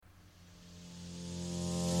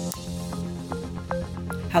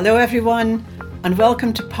Hello everyone, and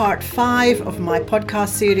welcome to part 5 of my podcast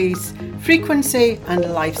series, Frequency and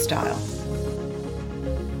Lifestyle.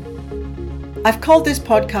 I've called this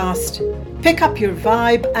podcast, Pick Up Your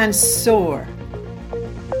Vibe and Soar,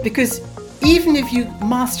 because even if you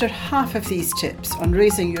master half of these tips on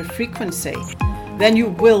raising your frequency, then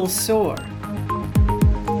you will soar.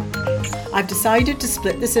 I've decided to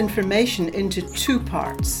split this information into 2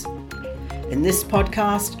 parts. In this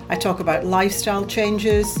podcast, I talk about lifestyle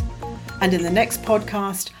changes, and in the next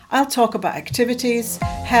podcast, I'll talk about activities,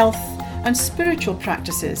 health, and spiritual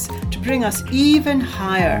practices to bring us even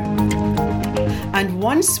higher. And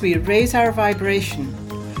once we raise our vibration,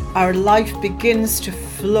 our life begins to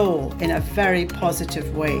flow in a very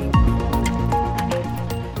positive way.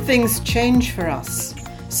 Things change for us,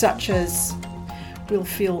 such as we'll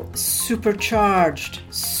feel supercharged,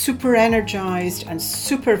 super energized, and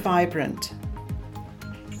super vibrant.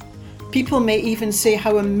 People may even say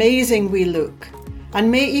how amazing we look,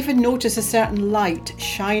 and may even notice a certain light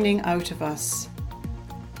shining out of us.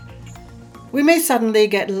 We may suddenly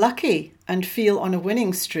get lucky and feel on a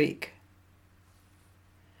winning streak.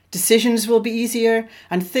 Decisions will be easier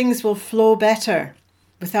and things will flow better,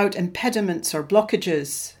 without impediments or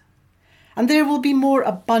blockages. And there will be more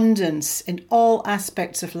abundance in all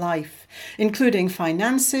aspects of life, including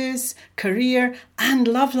finances, career, and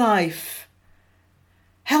love life.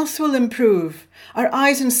 Health will improve, our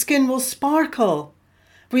eyes and skin will sparkle.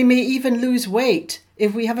 We may even lose weight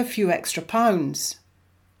if we have a few extra pounds.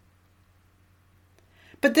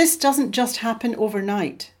 But this doesn't just happen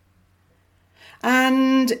overnight.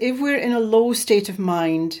 And if we're in a low state of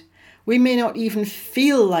mind, we may not even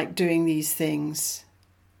feel like doing these things.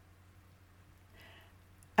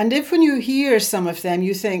 And if when you hear some of them,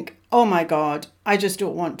 you think, oh my God, I just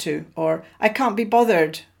don't want to, or I can't be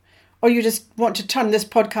bothered, or you just want to turn this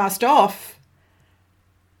podcast off,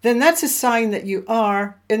 then that's a sign that you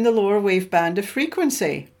are in the lower wave band of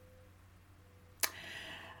frequency.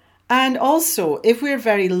 And also, if we're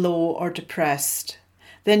very low or depressed,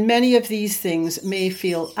 then many of these things may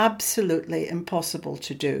feel absolutely impossible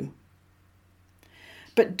to do.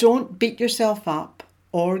 But don't beat yourself up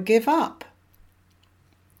or give up.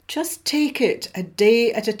 Just take it a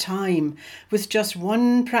day at a time with just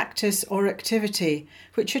one practice or activity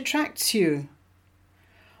which attracts you.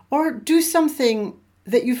 Or do something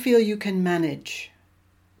that you feel you can manage.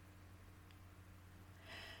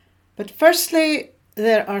 But firstly,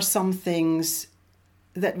 there are some things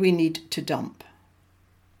that we need to dump.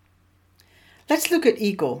 Let's look at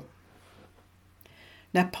ego.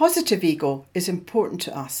 Now, positive ego is important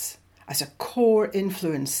to us as a core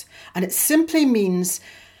influence, and it simply means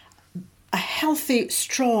a healthy,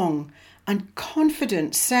 strong, and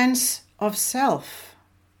confident sense of self.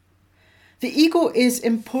 The ego is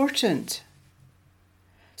important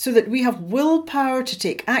so that we have willpower to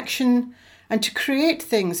take action and to create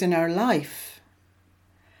things in our life.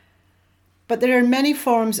 But there are many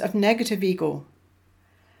forms of negative ego.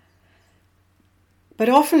 But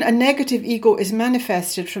often a negative ego is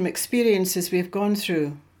manifested from experiences we have gone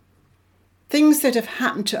through, things that have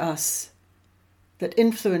happened to us that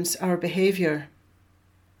influence our behaviour.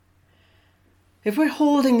 If we're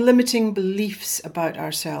holding limiting beliefs about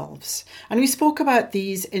ourselves, and we spoke about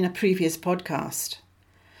these in a previous podcast,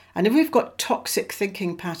 and if we've got toxic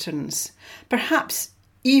thinking patterns, perhaps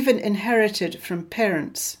even inherited from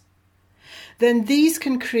parents, then these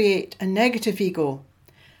can create a negative ego,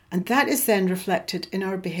 and that is then reflected in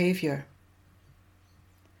our behaviour.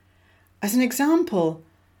 As an example,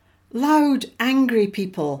 loud, angry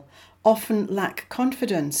people often lack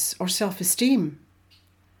confidence or self-esteem,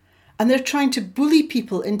 and they're trying to bully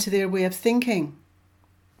people into their way of thinking.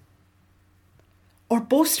 Or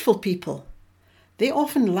boastful people, they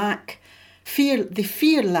often lack fear, they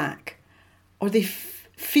fear lack, or they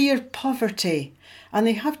fear poverty, and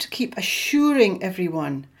they have to keep assuring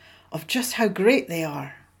everyone of just how great they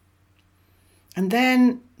are. And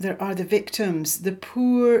then there are the victims, the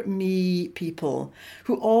poor me people,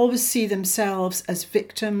 who always see themselves as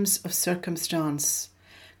victims of circumstance,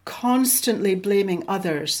 constantly blaming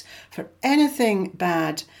others for anything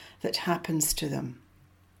bad that happens to them.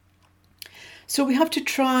 So we have to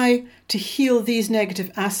try to heal these negative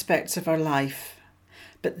aspects of our life.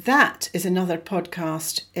 But that is another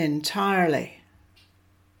podcast entirely.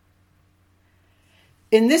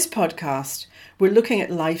 In this podcast, we're looking at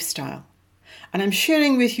lifestyle. And I'm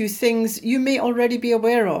sharing with you things you may already be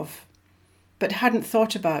aware of, but hadn't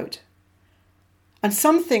thought about. And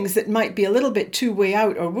some things that might be a little bit too way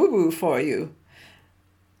out or woo-woo for you.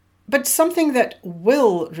 But something that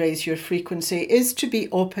will raise your frequency is to be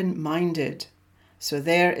open-minded. So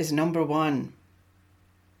there is number 1.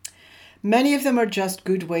 Many of them are just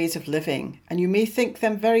good ways of living, and you may think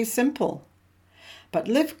them very simple. But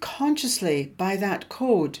live consciously by that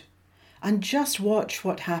code and just watch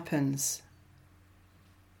what happens.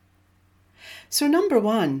 So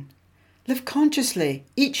 1, live consciously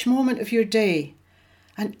each moment of your day,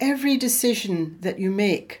 and every decision that you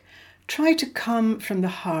make, try to come from the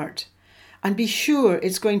heart and be sure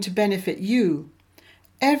it's going to benefit you,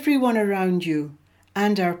 everyone around you,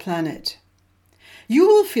 and our planet. You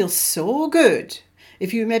will feel so good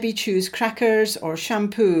if you maybe choose crackers or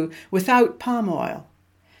shampoo without palm oil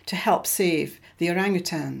to help save the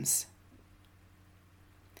orangutans.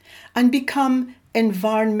 And become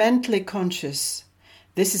environmentally conscious.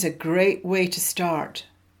 This is a great way to start.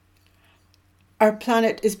 Our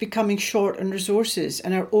planet is becoming short on resources,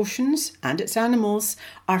 and our oceans and its animals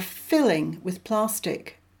are filling with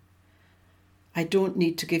plastic. I don't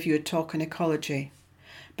need to give you a talk on ecology,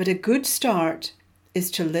 but a good start is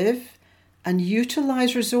to live and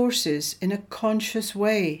utilise resources in a conscious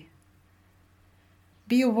way.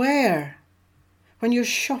 Be aware when you're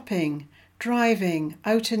shopping, driving,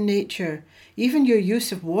 out in nature, even your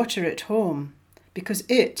use of water at home, because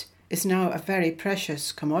it is now a very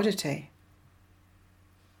precious commodity.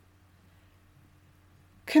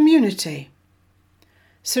 Community.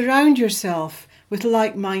 Surround yourself with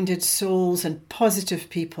like-minded souls and positive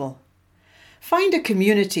people. Find a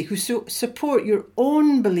community who support your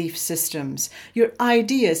own belief systems, your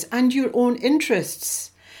ideas and your own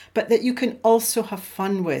interests, but that you can also have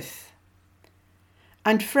fun with.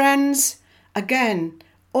 And friends, again,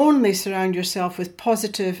 only surround yourself with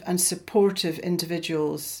positive and supportive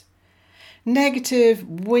individuals. Negative,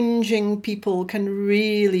 whinging people can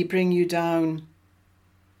really bring you down.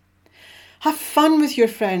 Have fun with your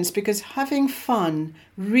friends, because having fun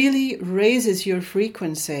really raises your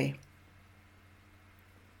frequency.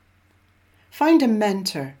 Find a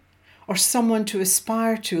mentor or someone to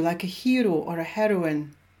aspire to, like a hero or a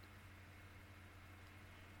heroine.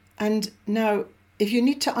 And now, if you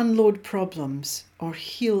need to unload problems or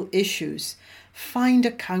heal issues, find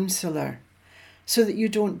a counsellor so that you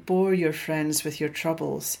don't bore your friends with your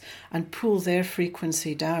troubles and pull their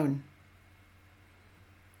frequency down.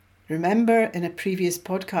 Remember, in a previous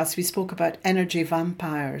podcast, we spoke about energy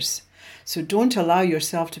vampires, so don't allow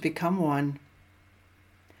yourself to become one.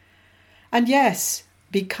 And yes,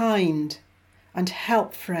 be kind and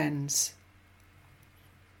help friends,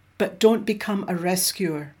 but don't become a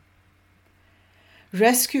rescuer.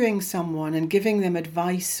 Rescuing someone and giving them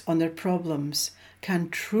advice on their problems can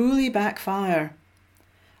truly backfire.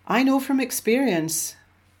 I know from experience.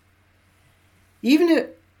 Even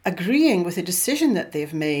agreeing with a decision that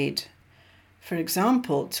they've made, for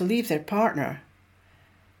example, to leave their partner,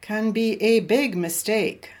 can be a big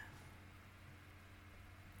mistake.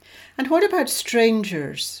 And what about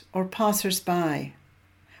strangers or passers-by?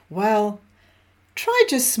 Well, try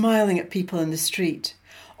just smiling at people in the street,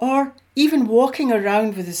 or even walking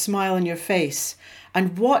around with a smile on your face,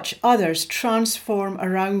 and watch others transform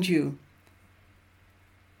around you.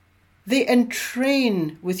 They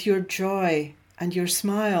entrain with your joy and your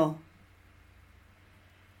smile.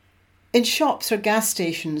 In shops or gas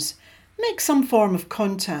stations, make some form of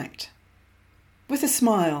contact with a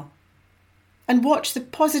smile and watch the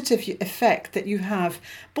positive effect that you have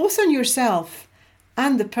both on yourself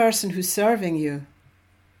and the person who's serving you.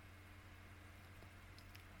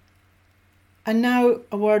 And now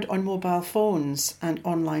a word on mobile phones and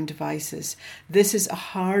online devices. This is a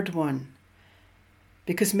hard one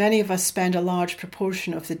because many of us spend a large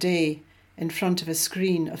proportion of the day in front of a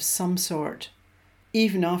screen of some sort,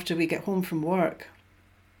 even after we get home from work.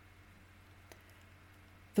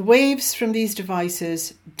 The waves from these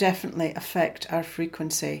devices definitely affect our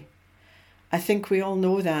frequency. I think we all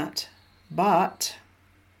know that, but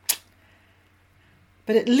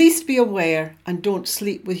at least be aware and don't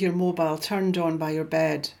sleep with your mobile turned on by your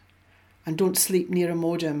bed, and don't sleep near a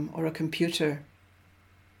modem or a computer.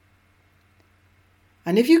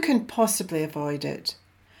 And if you can possibly avoid it,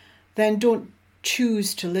 then don't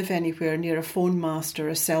choose to live anywhere near a phone mast or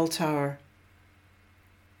a cell tower.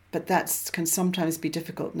 But that can sometimes be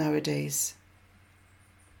difficult nowadays.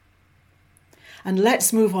 And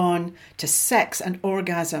let's move on to sex and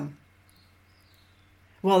orgasm.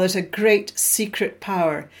 Well, there's a great secret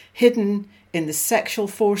power hidden in the sexual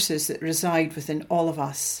forces that reside within all of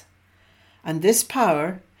us. And this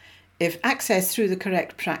power, if accessed through the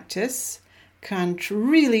correct practice, can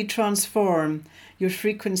really transform your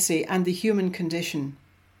frequency and the human condition.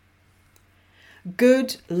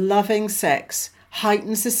 Good, loving sex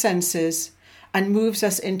heightens the senses and moves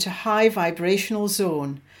us into high vibrational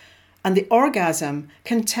zone, and the orgasm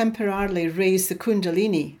can temporarily raise the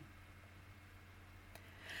kundalini.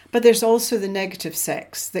 But there's also the negative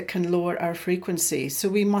sex that can lower our frequency, so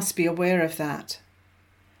we must be aware of that.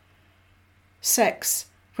 Sex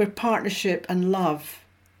where partnership and love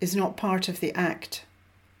is not part of the act,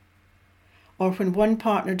 or when one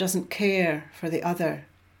partner doesn't care for the other,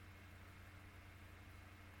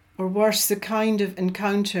 or worse, the kind of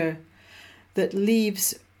encounter that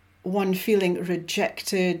leaves one feeling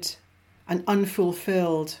rejected and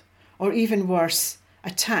unfulfilled, or even worse,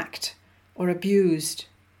 attacked or abused.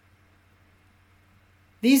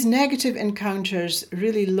 These negative encounters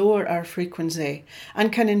really lower our frequency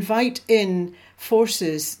and can invite in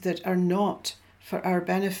forces that are not for our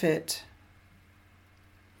benefit.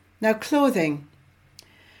 Now, clothing.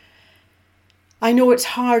 I know it's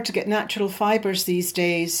hard to get natural fibres these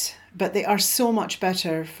days, but they are so much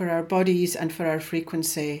better for our bodies and for our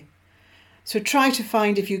frequency. So try to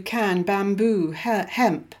find, if you can, bamboo,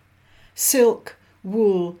 hemp, silk,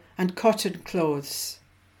 wool and cotton clothes.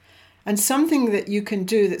 And something that you can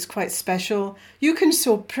do that's quite special, you can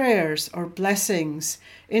sew prayers or blessings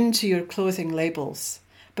into your clothing labels.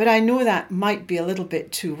 But I know that might be a little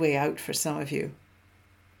bit too way out for some of you.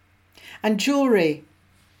 And jewellery.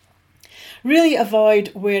 Really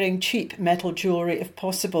avoid wearing cheap metal jewellery if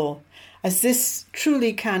possible, as this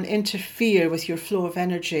truly can interfere with your flow of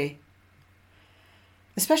energy.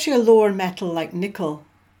 Especially a lower metal like nickel.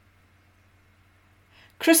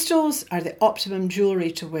 Crystals are the optimum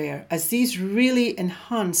jewellery to wear, as these really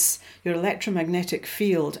enhance your electromagnetic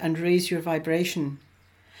field and raise your vibration.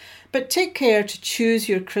 But take care to choose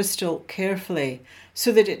your crystal carefully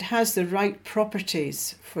so that it has the right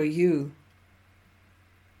properties for you.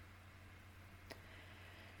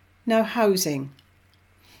 Now, housing.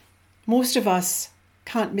 Most of us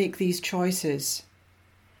can't make these choices,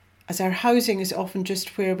 as our housing is often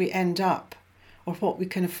just where we end up or what we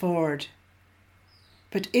can afford.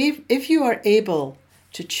 But if you are able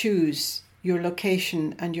to choose your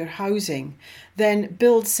location and your housing, then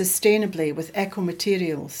build sustainably with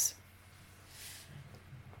eco-materials.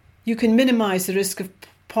 You can minimise the risk of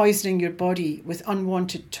poisoning your body with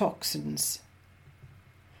unwanted toxins.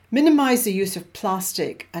 Minimise the use of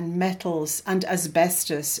plastic and metals and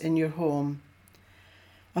asbestos in your home.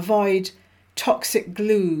 Avoid toxic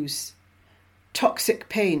glues, toxic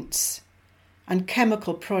paints, and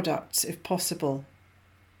chemical products if possible.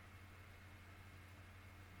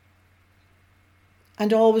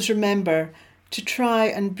 And always remember to try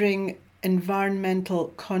and bring environmental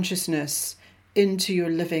consciousness into your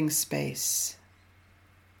living space.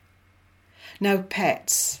 Now,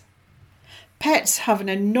 pets. Pets have an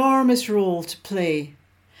enormous role to play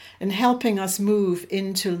in helping us move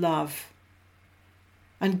into love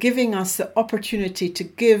and giving us the opportunity to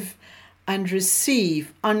give and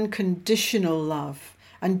receive unconditional love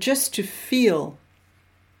and just to feel.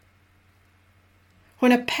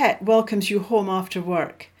 When a pet welcomes you home after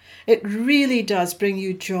work, it really does bring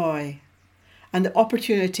you joy and the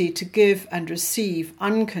opportunity to give and receive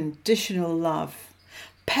unconditional love.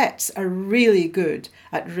 Pets are really good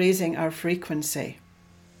at raising our frequency.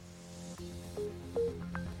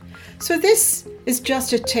 So this is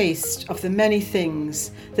just a taste of the many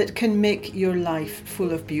things that can make your life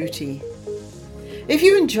full of beauty. If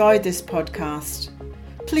you enjoyed this podcast,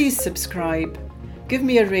 please subscribe, give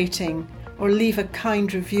me a rating, or leave a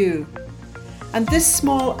kind review. And this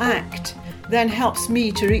small act then helps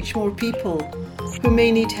me to reach more people who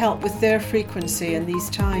may need help with their frequency in these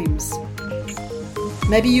times.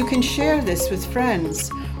 Maybe you can share this with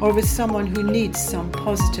friends or with someone who needs some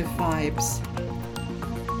positive vibes.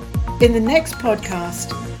 In the next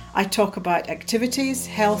podcast, I talk about activities,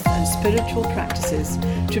 health and spiritual practices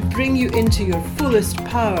to bring you into your fullest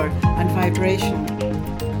power and vibration.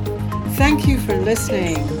 Thank you for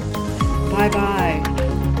listening. Bye-bye.